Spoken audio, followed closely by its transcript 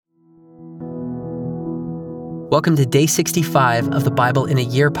Welcome to Day 65 of the Bible in a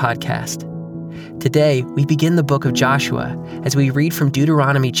Year podcast. Today, we begin the book of Joshua as we read from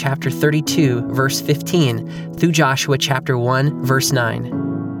Deuteronomy chapter 32, verse 15, through Joshua chapter 1, verse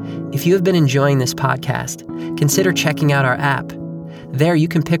 9. If you have been enjoying this podcast, consider checking out our app. There you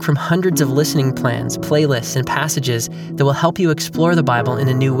can pick from hundreds of listening plans, playlists, and passages that will help you explore the Bible in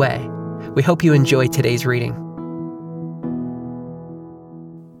a new way. We hope you enjoy today's reading.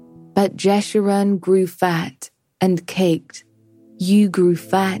 But Jeshurun grew fat and caked. You grew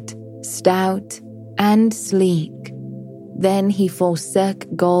fat, stout, and sleek. Then he forsook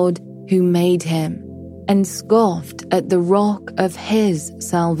God who made him, and scoffed at the rock of his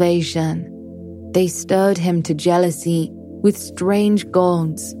salvation. They stirred him to jealousy with strange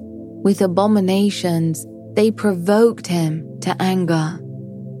gods. With abominations they provoked him to anger.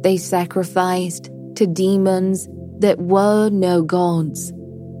 They sacrificed to demons that were no gods,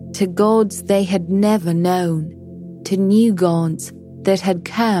 to gods they had never known, to new gods that had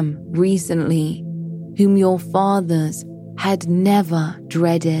come recently, whom your fathers had never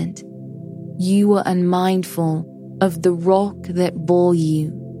dreaded. You were unmindful of the rock that bore you,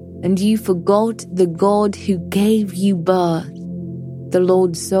 and you forgot the God who gave you birth. The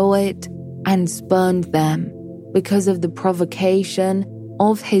Lord saw it and spurned them because of the provocation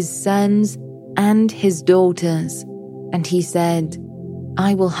of his sons and his daughters. And he said,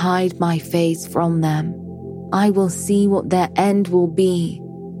 I will hide my face from them. I will see what their end will be,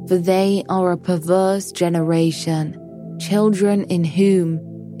 for they are a perverse generation, children in whom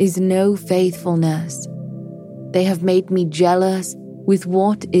is no faithfulness. They have made me jealous with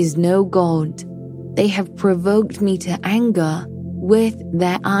what is no God. They have provoked me to anger with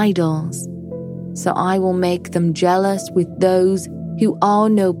their idols. So I will make them jealous with those who are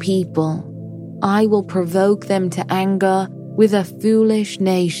no people. I will provoke them to anger with a foolish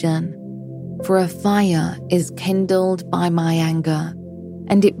nation. For a fire is kindled by my anger,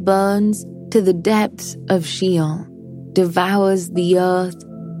 and it burns to the depths of Sheol, devours the earth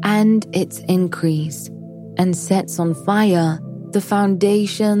and its increase, and sets on fire the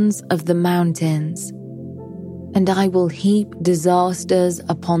foundations of the mountains. And I will heap disasters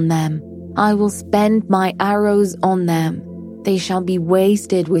upon them. I will spend my arrows on them. They shall be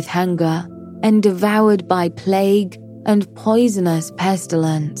wasted with hunger, and devoured by plague and poisonous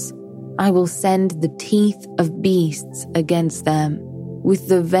pestilence. I will send the teeth of beasts against them, with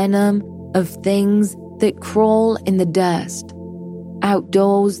the venom of things that crawl in the dust.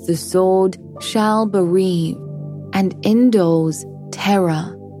 Outdoors the sword shall bereave, and indoors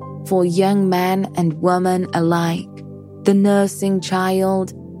terror, for young man and woman alike, the nursing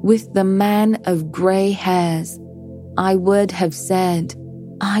child with the man of grey hairs. I would have said,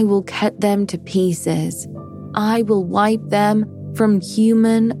 I will cut them to pieces. I will wipe them from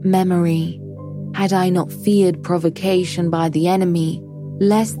human memory. Had I not feared provocation by the enemy,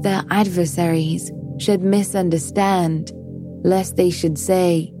 lest their adversaries should misunderstand, lest they should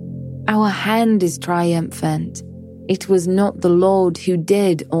say, our hand is triumphant. It was not the Lord who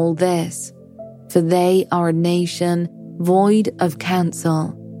did all this. For they are a nation void of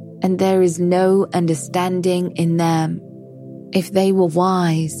counsel, and there is no understanding in them. If they were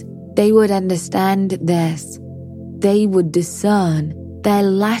wise, they would understand this. They would discern their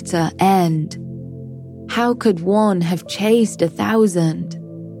latter end. How could one have chased 1,000,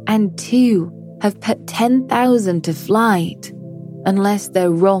 and two have put 10,000 to flight, unless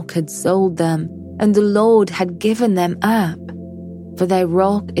their rock had sold them, and the Lord had given them up? For their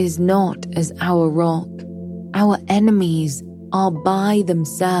rock is not as our rock. Our enemies are by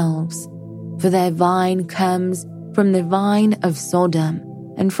themselves. For their vine comes from the vine of Sodom,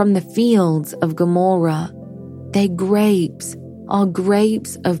 and from the fields of Gomorrah. Their grapes are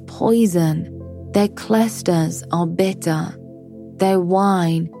grapes of poison. Their clusters are bitter. Their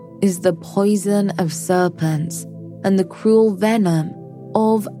wine is the poison of serpents, and the cruel venom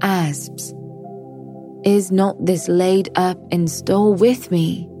of asps. Is not this laid up in store with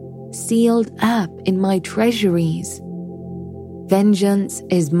me, sealed up in my treasuries? Vengeance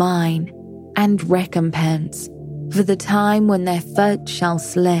is mine, and recompense, for the time when their foot shall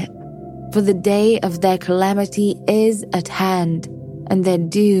slip. For the day of their calamity is at hand, and their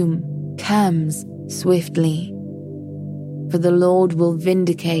doom comes swiftly. For the Lord will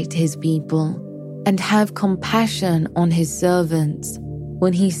vindicate his people, and have compassion on his servants,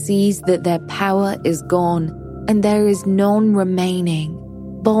 when he sees that their power is gone, and there is none remaining,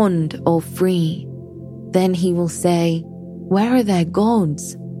 bond or free. Then he will say, where are their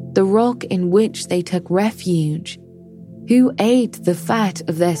gods, the rock in which they took refuge? Who ate the fat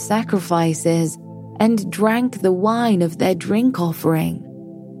of their sacrifices and drank the wine of their drink offering?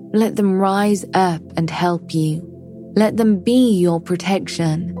 Let them rise up and help you. Let them be your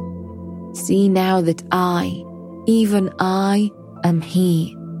protection. See now that I, even I, am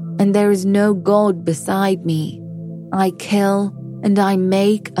He, and there is no God beside me. I kill and I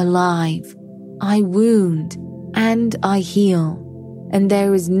make alive. I wound and I heal, and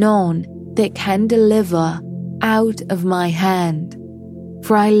there is none that can deliver out of my hand.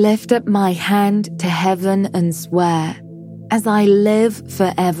 For I lift up my hand to heaven and swear, as I live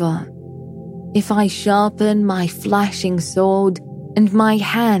forever. If I sharpen my flashing sword, and my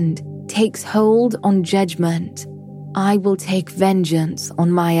hand takes hold on judgment, I will take vengeance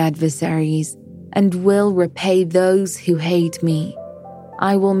on my adversaries, and will repay those who hate me.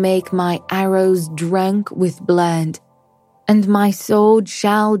 I will make my arrows drunk with blood, and my sword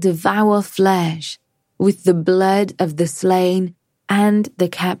shall devour flesh, with the blood of the slain and the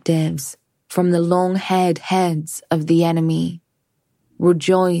captives, from the long-haired heads of the enemy.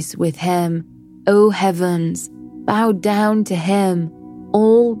 Rejoice with him, O heavens, bow down to him,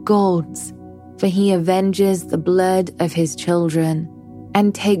 all gods, for he avenges the blood of his children,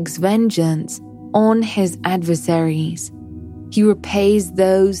 and takes vengeance on his adversaries. He repays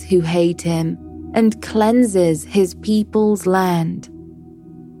those who hate him, and cleanses his people's land.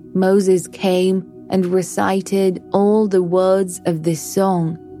 Moses came and recited all the words of this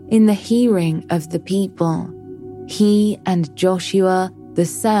song in the hearing of the people, he and Joshua the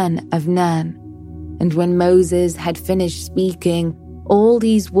son of Nun. And when Moses had finished speaking all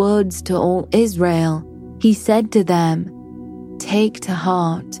these words to all Israel, he said to them, "Take to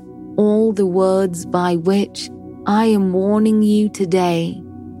heart all the words by which I am warning you today,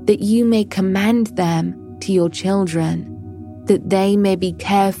 that you may command them to your children, that they may be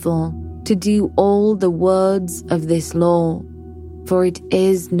careful to do all the words of this law. For it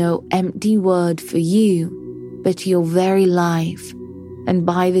is no empty word for you, but your very life. And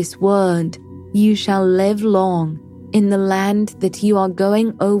by this word you shall live long in the land that you are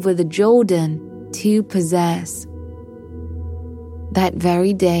going over the Jordan to possess." That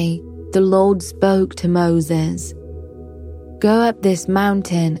very day the Lord spoke to Moses, "Go up this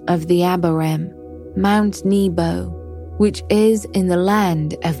mountain of the Abarim, Mount Nebo, which is in the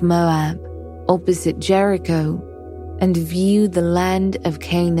land of Moab, opposite Jericho, and view the land of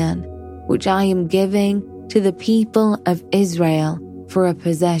Canaan, which I am giving to the people of Israel for a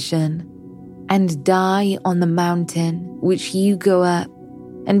possession, and die on the mountain which you go up,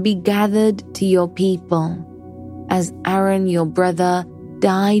 and be gathered to your people, as Aaron your brother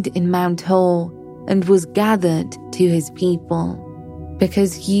died in Mount Hor, and was gathered to his people,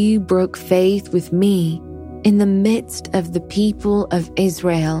 because you broke faith with me in the midst of the people of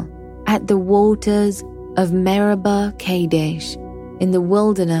Israel, at the waters of Meribah Kadesh, in the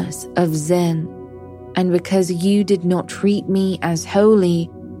wilderness of Zin, and because you did not treat me as holy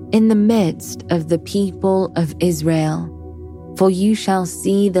in the midst of the people of Israel. For you shall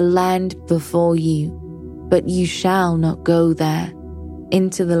see the land before you, but you shall not go there,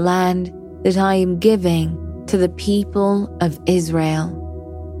 into the land that I am giving to the people of Israel."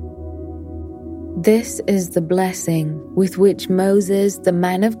 This is the blessing with which Moses, the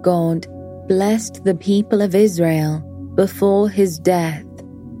man of God, blessed the people of Israel before his death.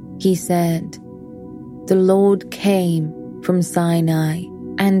 He said, "The Lord came from Sinai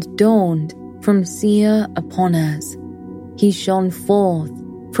and dawned from Seir upon us. He shone forth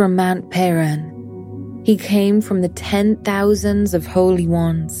from Mount Paran. He came from the 10,000s of holy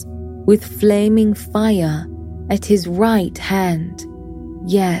ones, with flaming fire at his right hand.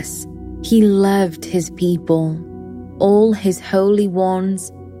 Yes, he loved his people. All his holy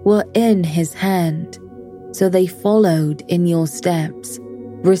ones were in his hand, so they followed in your steps,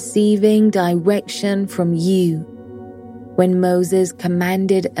 receiving direction from you. When Moses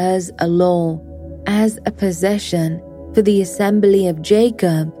commanded us a law as a possession for the assembly of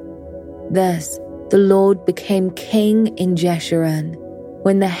Jacob, thus the Lord became king in Jeshurun.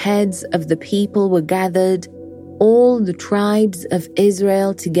 When the heads of the people were gathered, all the tribes of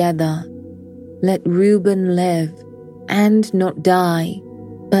Israel together. Let Reuben live and not die,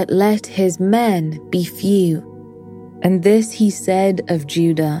 but let his men be few." And this he said of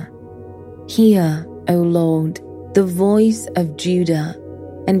Judah, "Hear, O Lord, the voice of Judah,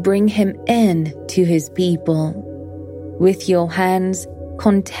 and bring him in to his people. With your hands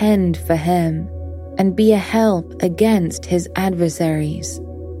contend for him, and be a help against his adversaries."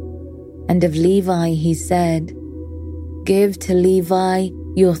 And of Levi he said, "Give to Levi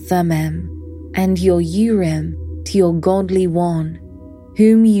your Thummim, and your Urim to your godly one,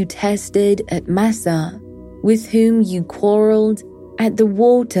 whom you tested at Massah, with whom you quarreled at the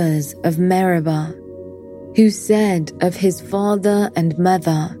waters of Meribah, who said of his father and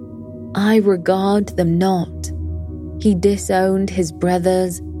mother, I regard them not. He disowned his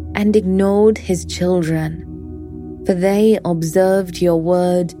brothers and ignored his children. For they observed your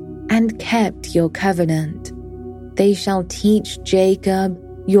word and kept your covenant. They shall teach Jacob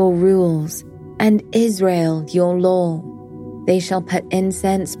your rules and Israel your law. They shall put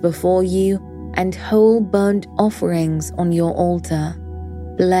incense before you and whole burnt offerings on your altar.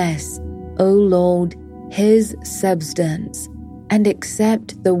 Bless, O Lord, his substance, and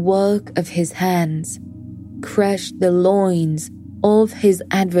accept the work of his hands. Crush the loins of his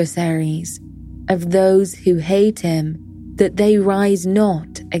adversaries, of those who hate him, that they rise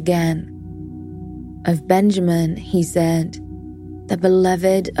not again. Of Benjamin he said, the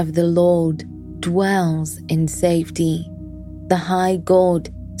beloved of the Lord dwells in safety. The high God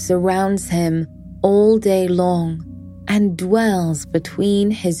surrounds him all day long and dwells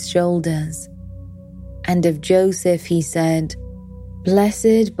between his shoulders. And of Joseph he said,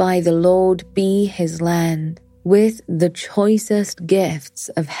 blessed by the Lord be his land, with the choicest gifts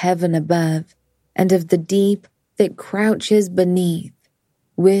of heaven above, and of the deep that crouches beneath,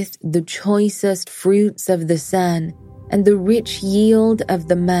 with the choicest fruits of the sun, and the rich yield of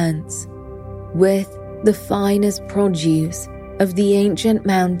the months, with the finest produce of the ancient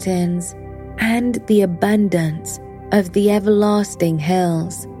mountains, and the abundance of the everlasting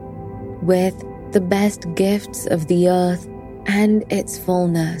hills, with the best gifts of the earth and its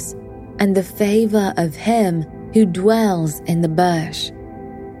fullness, and the favor of him who dwells in the bush.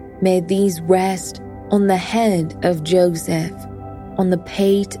 May these rest on the head of Joseph, on the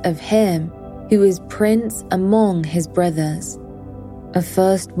pate of him who is prince among his brothers. A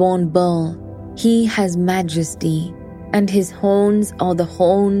firstborn bull, he has majesty, and his horns are the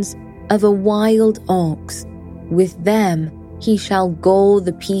horns of a wild ox. With them he shall gall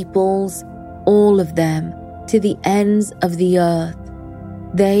the peoples, all of them, to the ends of the earth.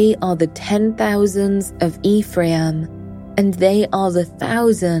 They are the 10,000s of Ephraim, and they are the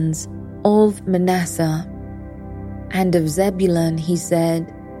thousands of Manasseh. And of Zebulun he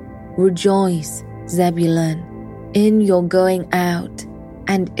said, rejoice, Zebulun, in your going out,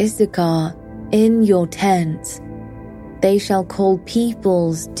 and Issachar in your tents. They shall call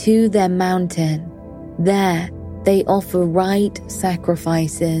peoples to their mountain. There they offer right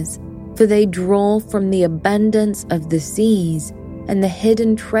sacrifices, for they draw from the abundance of the seas and the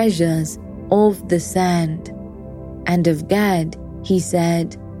hidden treasures of the sand. And of Gad he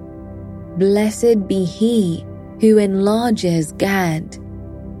said, blessed be he who enlarges Gad.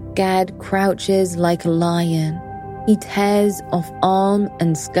 Gad crouches like a lion. He tears off arm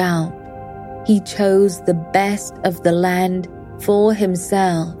and scalp. He chose the best of the land for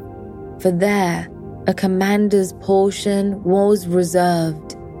himself, for there a commander's portion was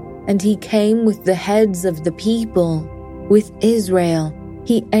reserved, and he came with the heads of the people. With Israel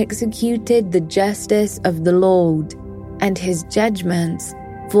he executed the justice of the Lord, and his judgments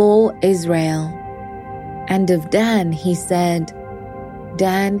for Israel. And of Dan he said,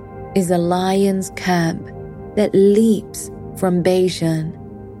 Dan is a lion's cub that leaps from Bashan.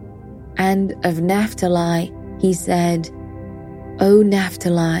 And of Naphtali he said, O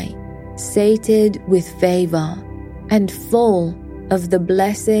Naphtali, sated with favor, and full of the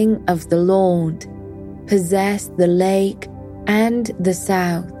blessing of the Lord, possess the lake and the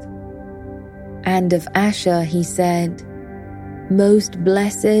south. And of Asher he said, most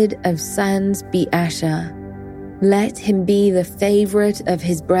blessed of sons be Asher. Let him be the favorite of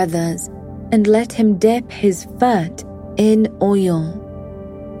his brothers, and let him dip his foot in oil.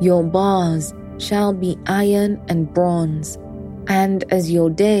 Your bars shall be iron and bronze, and as your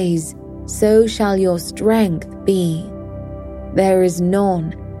days, so shall your strength be. There is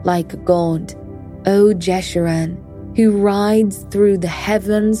none like God, O Jeshurun, who rides through the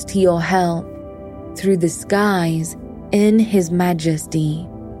heavens to your help, through the skies in his majesty.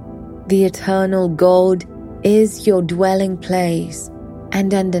 The eternal God is your dwelling place,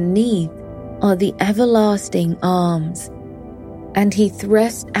 and underneath are the everlasting arms. And he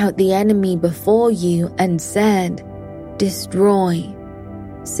thrust out the enemy before you and said, destroy.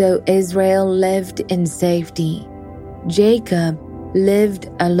 So Israel lived in safety. Jacob lived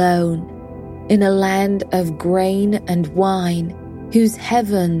alone, in a land of grain and wine, whose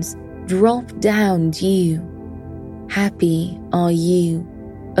heavens drop down dew. Happy are you,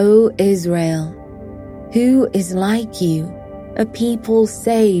 O Israel. Who is like you, a people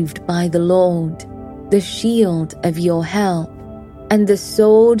saved by the Lord, the shield of your help, and the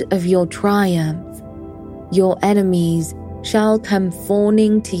sword of your triumph? Your enemies shall come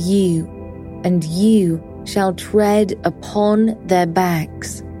fawning to you, and you shall tread upon their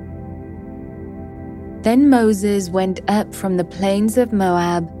backs. Then Moses went up from the plains of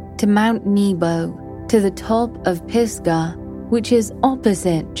Moab to Mount Nebo, to the top of Pisgah, which is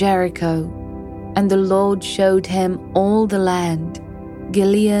opposite Jericho. And the Lord showed him all the land,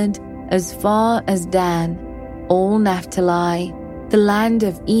 Gilead as far as Dan, all Naphtali, the land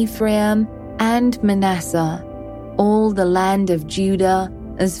of Ephraim and Manasseh, all the land of Judah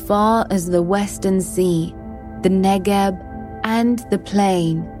as far as the western sea, the Negeb and the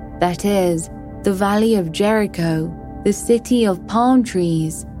plain, that is, the valley of Jericho, the city of palm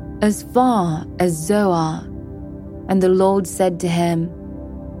trees, as far as Zoar. And the Lord said to him,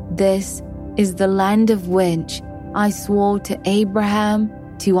 This is the land of which I swore to Abraham,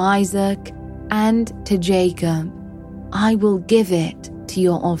 to Isaac, and to Jacob. I will give it to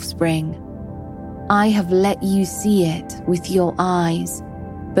your offspring. I have let you see it with your eyes,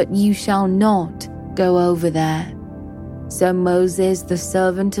 but you shall not go over there. So Moses, the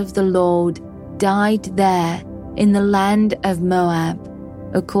servant of the Lord, died there in the land of Moab,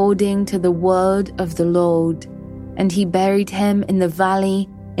 according to the word of the Lord. And he buried him in the valley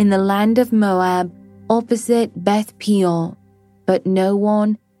in the land of Moab, opposite Beth Peor. But no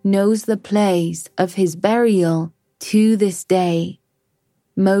one knows the place of his burial to this day.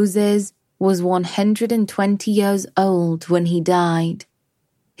 Moses was 120 years old when he died.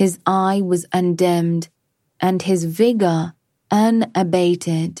 His eye was undimmed, and his vigor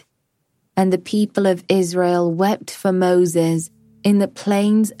unabated. And the people of Israel wept for Moses in the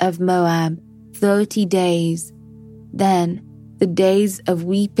plains of Moab 30 days. Then the days of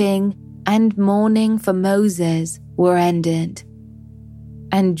weeping and mourning for Moses were ended.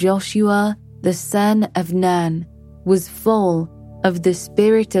 And Joshua, the son of Nun, was full of the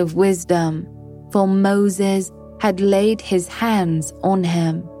spirit of wisdom, for Moses had laid his hands on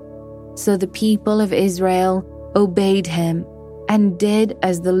him. So the people of Israel obeyed him and did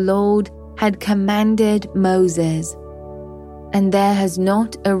as the Lord had commanded Moses. And there has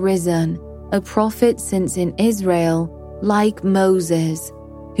not arisen a prophet since in Israel like Moses,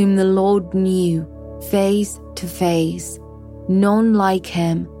 whom the Lord knew face to face, none like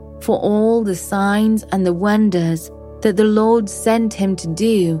him, for all the signs and the wonders that the Lord sent him to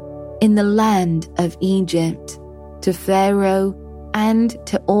do in the land of Egypt, to Pharaoh and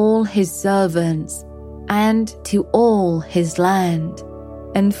to all his servants, and to all his land,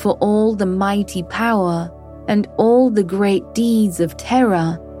 and for all the mighty power and all the great deeds of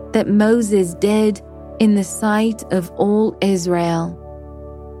terror that Moses did in the sight of all Israel.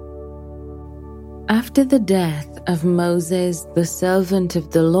 After the death of Moses, the servant of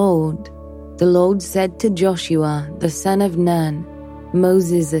the Lord said to Joshua, the son of Nun,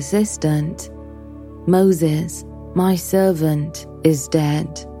 Moses' assistant, Moses, my servant, is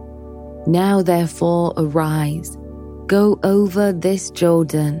dead. Now therefore arise, go over this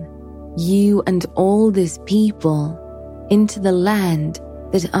Jordan, you and all this people, into the land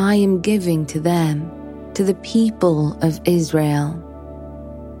that I am giving to them, to the people of Israel.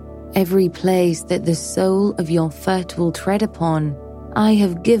 Every place that the sole of your foot will tread upon, I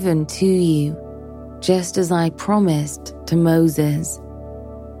have given to you, just as I promised to Moses.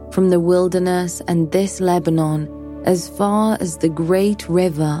 From the wilderness and this Lebanon, as far as the great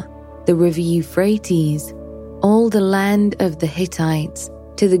river, the river Euphrates, all the land of the Hittites,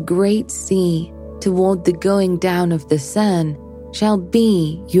 to the great sea, toward the going down of the sun, shall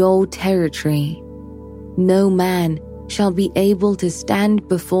be your territory. No man shall be able to stand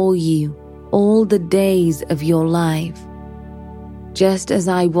before you all the days of your life. Just as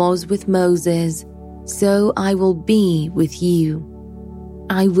I was with Moses, so I will be with you.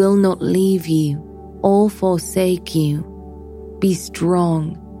 I will not leave you or forsake you. Be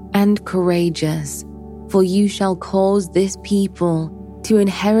strong and courageous, for you shall cause this people to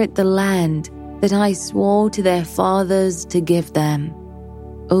inherit the land that I swore to their fathers to give them.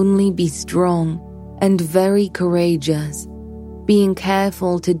 Only be strong and very courageous, being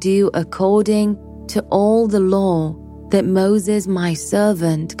careful to do according to all the law that Moses my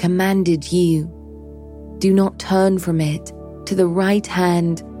servant commanded you. Do not turn from it to the right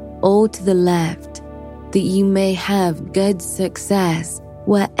hand or to the left, that you may have good success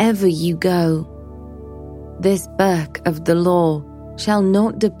wherever you go. This book of the law shall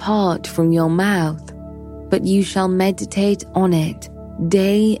not depart from your mouth, but you shall meditate on it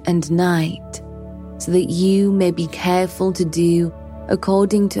day and night, so that you may be careful to do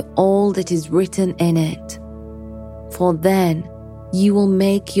according to all that is written in it. For then you will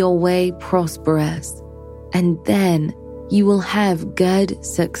make your way prosperous, and then you will have good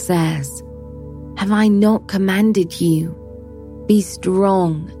success. Have I not commanded you? Be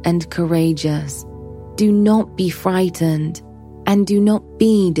strong and courageous. Do not be frightened, and do not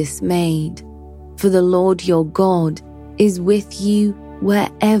be dismayed, for the Lord your God is with you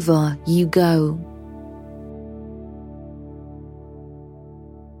wherever you go.